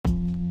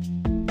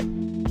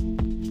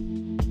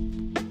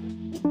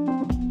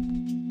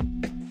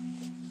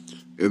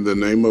In the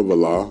name of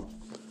Allah,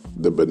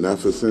 the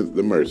Beneficent,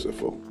 the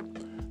Merciful,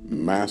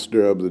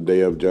 Master of the Day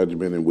of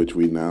Judgment in which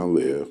we now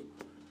live,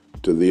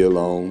 to Thee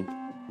alone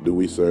do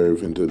we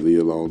serve, and to Thee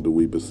alone do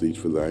we beseech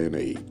for Thine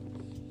aid.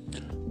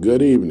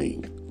 Good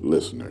evening,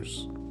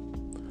 listeners.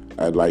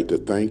 I'd like to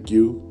thank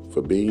you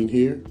for being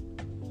here.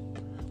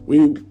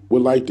 We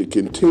would like to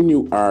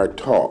continue our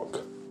talk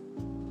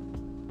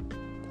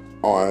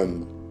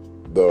on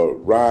the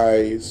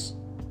rise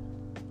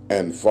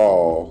and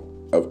fall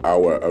of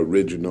our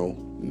original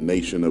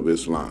Nation of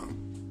Islam.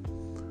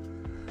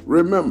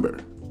 Remember,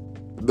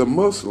 the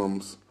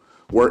Muslims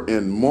were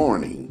in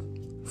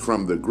mourning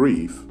from the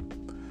grief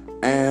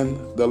and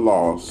the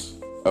loss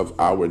of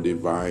our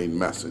divine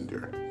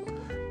messenger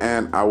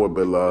and our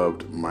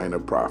beloved minor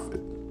prophet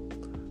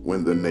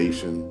when the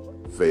nation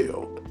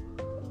failed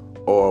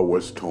or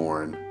was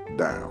torn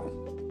down.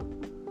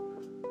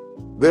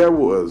 There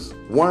was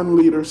one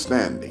leader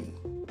standing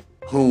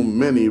whom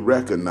many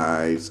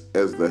recognize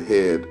as the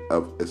head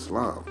of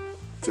Islam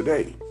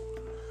today.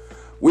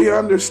 We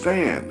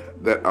understand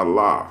that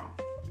Allah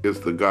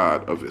is the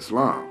God of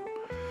Islam,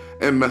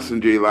 and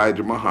Messenger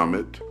Elijah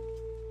Muhammad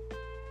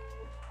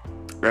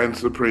and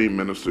Supreme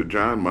Minister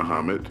John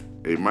Muhammad,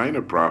 a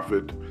minor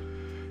prophet,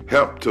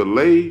 helped to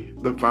lay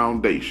the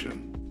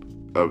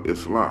foundation of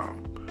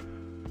Islam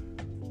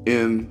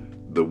in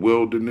the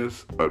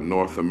wilderness of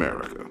North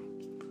America.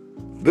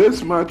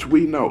 This much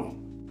we know,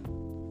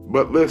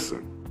 but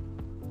listen,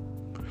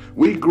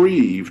 we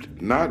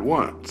grieved not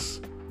once,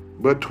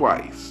 but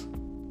twice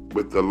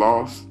with the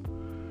loss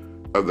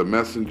of the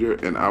messenger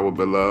and our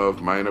beloved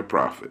minor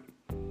prophet.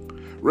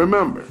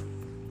 Remember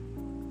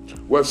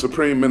what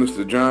Supreme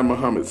Minister John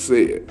Muhammad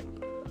said: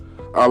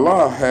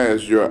 Allah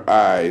has your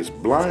eyes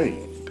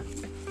blind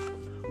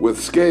with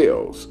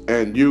scales,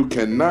 and you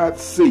cannot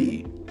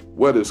see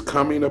what is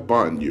coming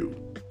upon you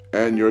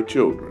and your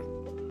children.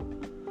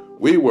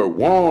 We were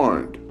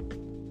warned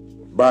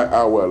by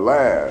our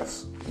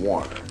last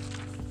warner.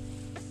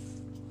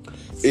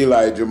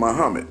 Elijah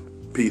Muhammad,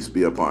 peace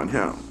be upon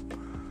him,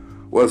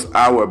 was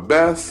our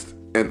best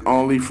and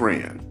only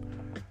friend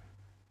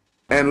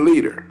and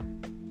leader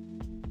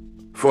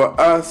for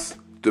us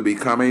to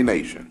become a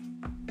nation.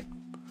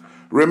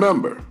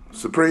 Remember,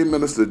 Supreme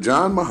Minister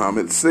John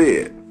Muhammad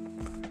said,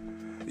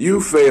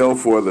 "You fell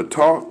for the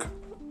talk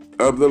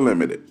of the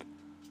limited,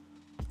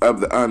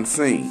 of the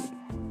unseen,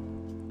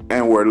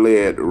 and were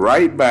led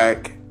right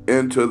back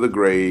into the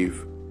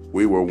grave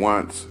we were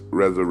once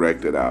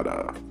resurrected out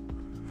of.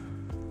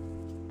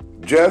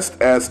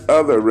 Just as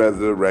other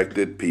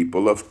resurrected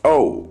people of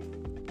old,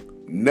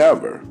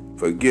 never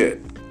forget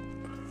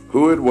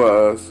who it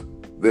was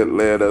that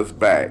led us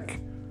back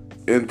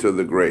into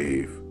the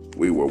grave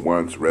we were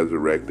once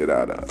resurrected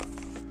out of."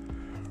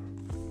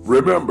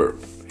 Remember,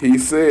 he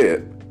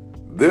said,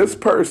 this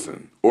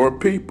person or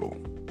people,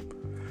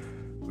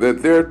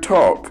 that their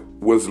talk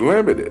was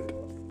limited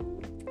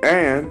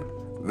and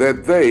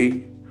that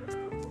they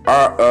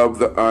are of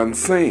the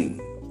unseen.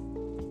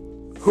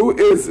 Who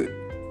is it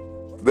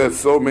that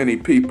so many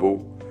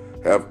people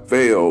have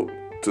failed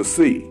to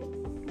see?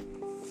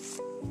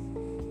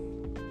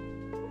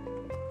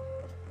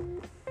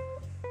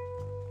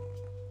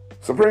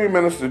 Supreme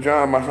Minister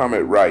John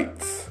Muhammad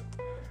writes,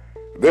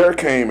 "There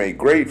came a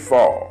great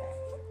fall,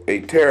 a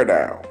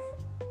teardown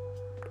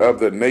of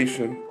the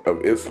Nation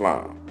of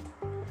Islam,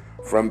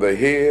 from the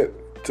head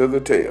to the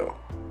tail."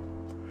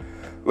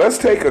 Let's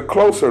take a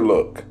closer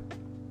look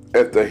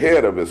at the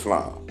head of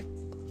Islam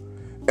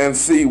and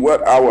see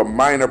what our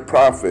minor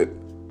prophet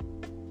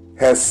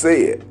has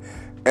said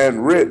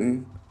and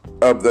written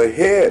of the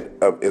head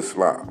of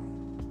Islam.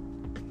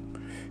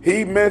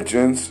 He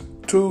mentions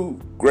two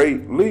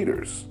great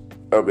leaders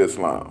of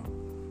Islam.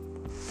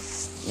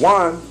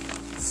 One,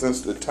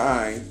 since the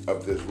time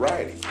of this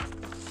writing,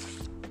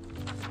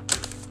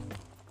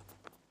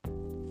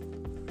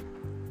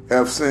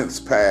 have since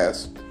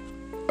passed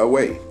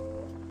away: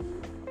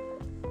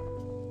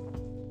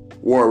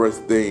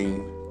 Warith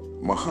Deen,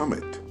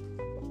 Mohammed,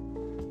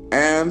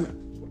 and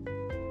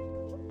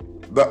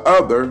the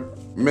other,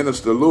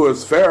 Minister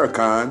Louis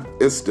Farrakhan,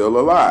 is still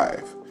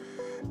alive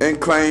and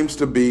claims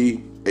to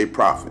be a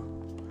prophet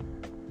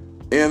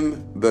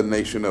in the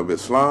Nation of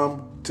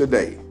Islam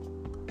today,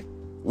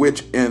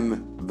 which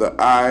in the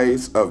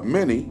eyes of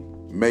many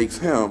makes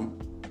him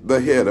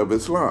the head of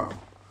Islam.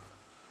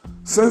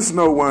 Since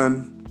no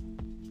one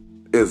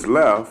is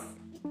left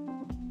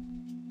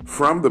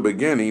from the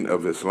beginning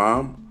of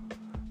Islam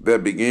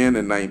that began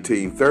in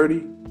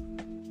 1930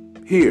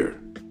 here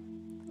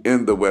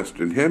in the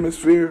Western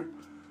Hemisphere,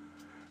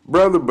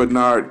 Brother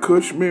Bernard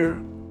Kushmir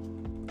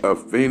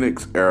of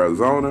Phoenix,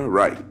 Arizona,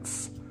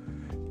 writes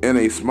in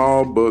a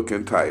small book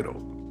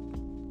entitled,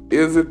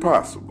 "Is It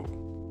Possible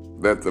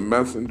That the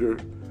Messenger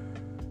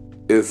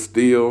is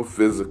Still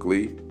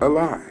Physically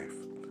Alive?"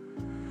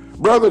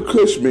 Brother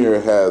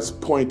Kushmir has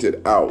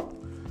pointed out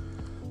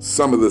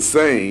some of the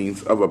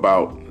sayings of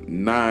about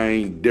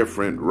 9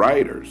 different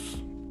writers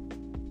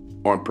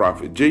on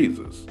Prophet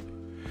Jesus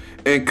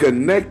and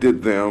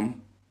connected them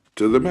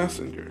to the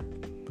messenger.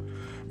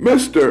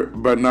 Mr.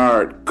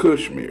 Bernard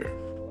Kushmir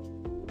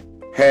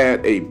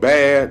had a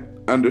bad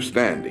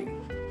understanding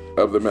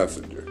of the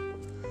messenger.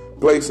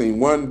 Placing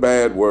one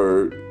bad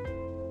word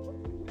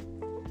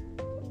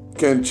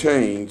can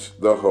change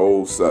the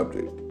whole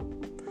subject.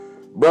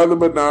 Brother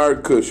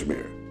Bernard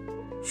Kushmir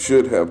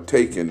should have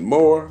taken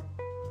more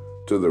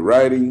to the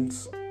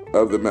writings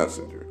of the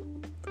messenger.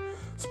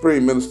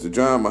 Supreme Minister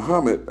John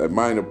Muhammad, a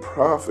minor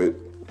prophet,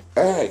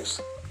 asked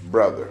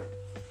Brother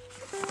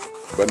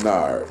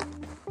Bernard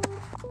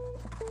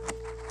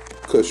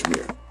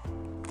Kushmir,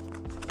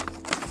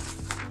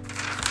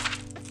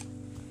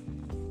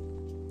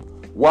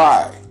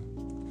 why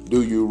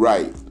do you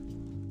write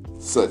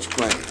such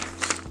claims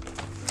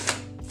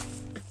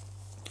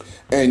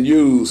and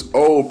use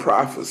old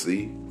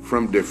prophecy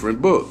from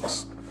different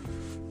books,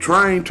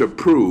 trying to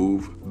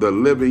prove the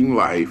living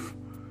life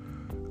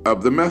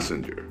of the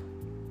messenger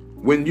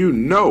when you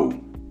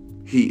know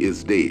he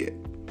is dead?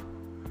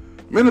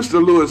 Minister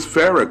Louis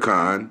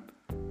Farrakhan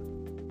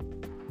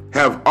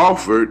have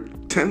offered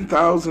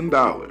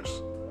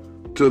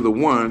 $10,000 to the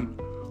one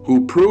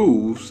who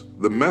proves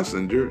the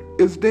messenger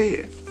is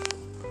dead.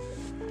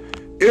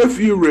 If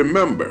you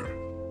remember,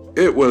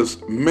 it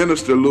was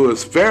Minister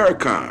Louis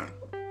Farrakhan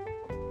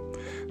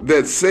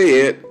that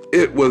said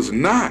it was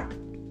not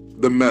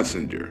the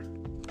messenger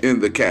in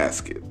the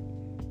casket.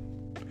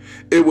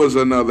 It was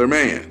another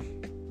man.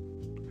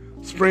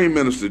 Supreme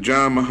Minister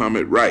John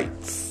Muhammad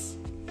writes,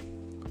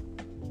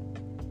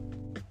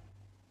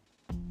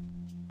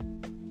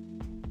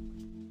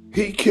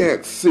 he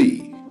can't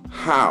see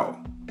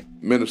how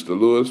Minister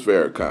Louis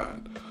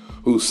Farrakhan,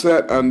 who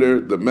sat under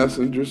the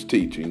messenger's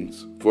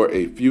teachings for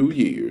a few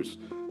years,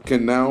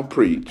 can now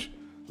preach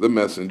the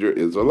messenger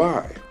is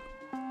alive.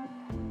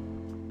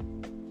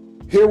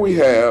 Here we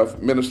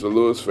have Minister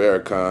Louis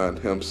Farrakhan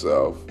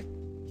himself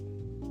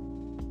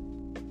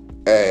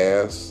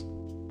as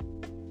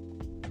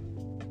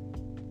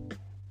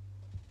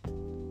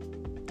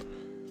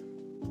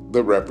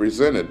the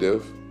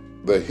representative,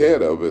 the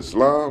head of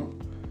Islam,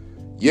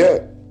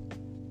 yet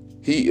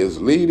he is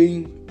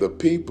leading the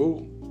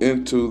people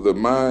into the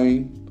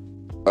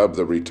mind of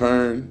the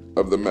return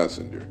of the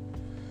messenger,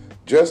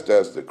 just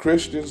as the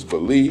Christians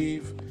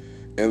believe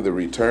in the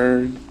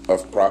return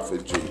of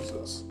Prophet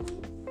Jesus.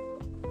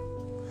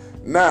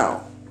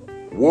 Now,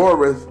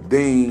 Warith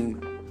Deen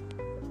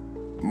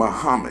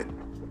Mohammed,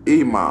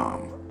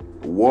 Imam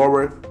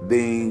Warith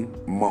Deen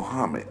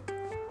Mohammed,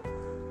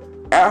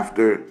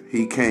 after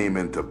he came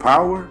into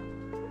power,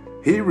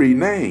 he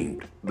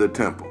renamed the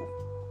temple.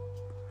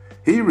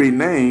 He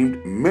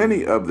renamed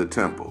many of the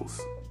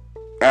temples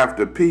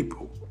after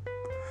people,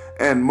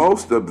 and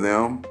most of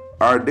them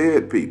are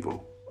dead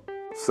people,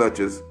 such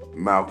as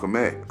Malcolm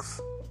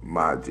X,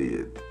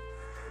 Masjid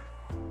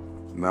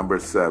number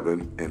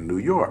 7 in New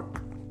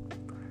York.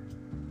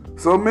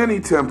 So many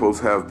temples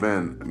have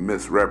been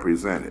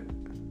misrepresented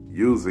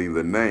using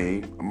the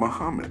name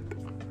Muhammad.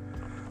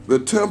 The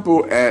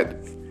temple at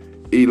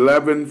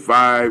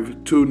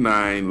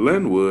 11529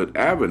 Linwood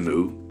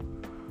Avenue,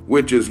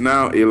 which is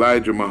now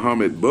Elijah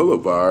Muhammad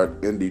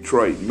Boulevard in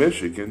Detroit,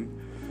 Michigan,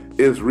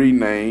 is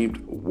renamed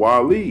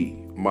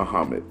Wali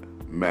Muhammad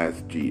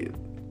Masjid.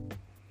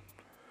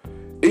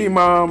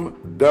 Imam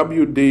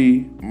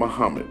W.D.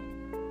 Muhammad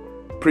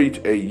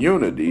preached a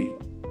unity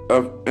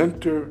of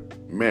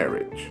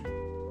intermarriage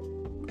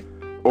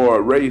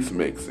or race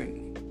mixing.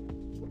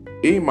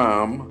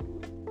 Imam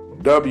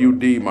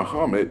W.D.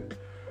 Muhammad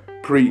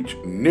preached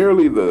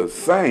nearly the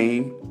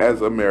same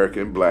as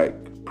American black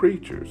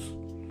preachers.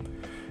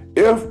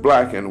 If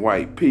black and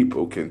white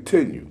people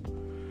continue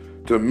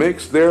to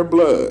mix their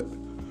blood,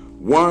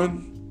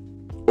 one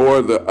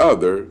or the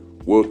other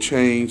will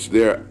change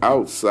their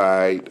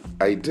outside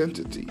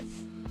identity.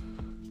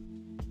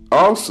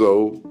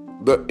 Also,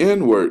 the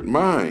inward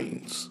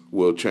minds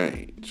will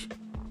change.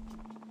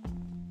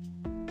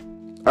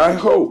 I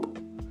hope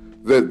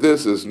that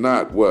this is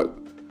not what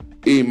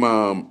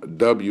Imam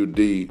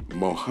W.D.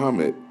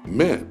 Muhammad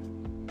meant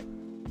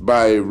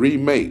by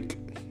remake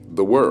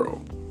the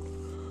world.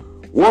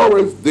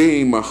 Warith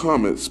Deen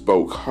Muhammad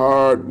spoke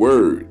hard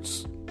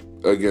words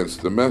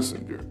against the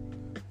messenger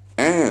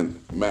and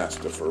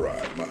Master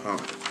Farad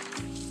Muhammad.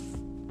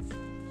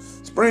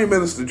 Supreme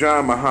Minister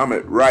John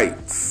Muhammad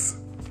writes,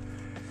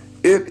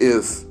 it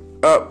is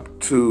up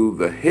to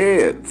the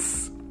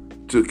heads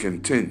to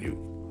continue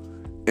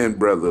in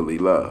brotherly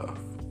love.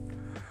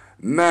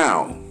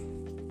 Now,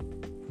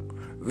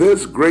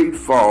 this great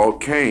fall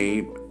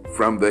came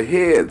from the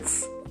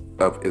heads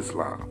of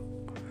Islam.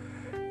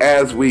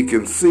 As we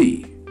can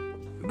see,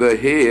 the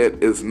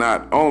head is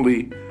not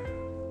only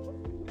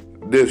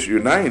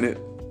disunited,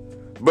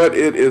 but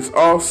it is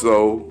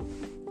also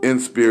in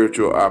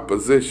spiritual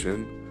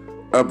opposition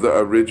of the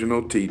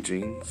original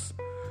teachings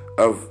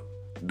of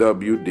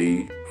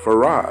W.D.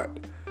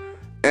 Farad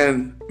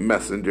and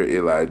Messenger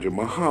Elijah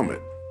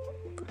Muhammad.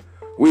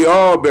 We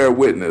all bear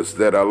witness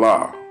that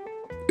Allah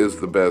is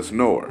the best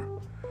knower,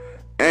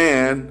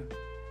 and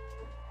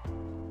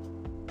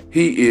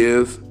He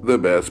is the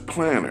best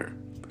planner.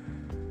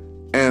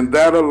 and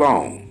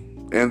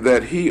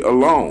that he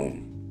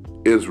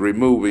alone is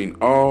removing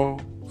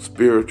all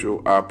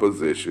spiritual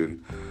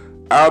opposition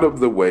out of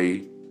the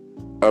way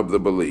of the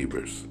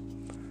believers.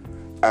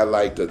 I'd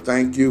like to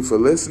thank you for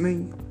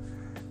listening,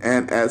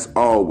 and as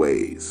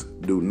always,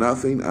 do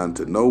nothing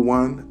unto no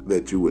one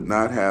that you would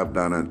not have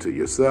done unto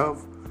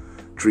yourself.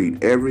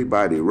 Treat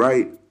everybody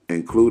right,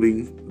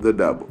 including the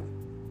devil.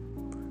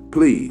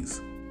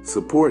 Please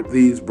support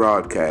these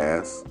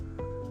broadcasts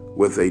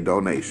with a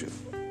donation.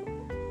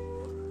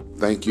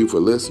 Thank you for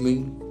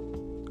listening.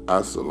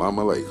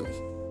 Assalamu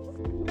alaikum.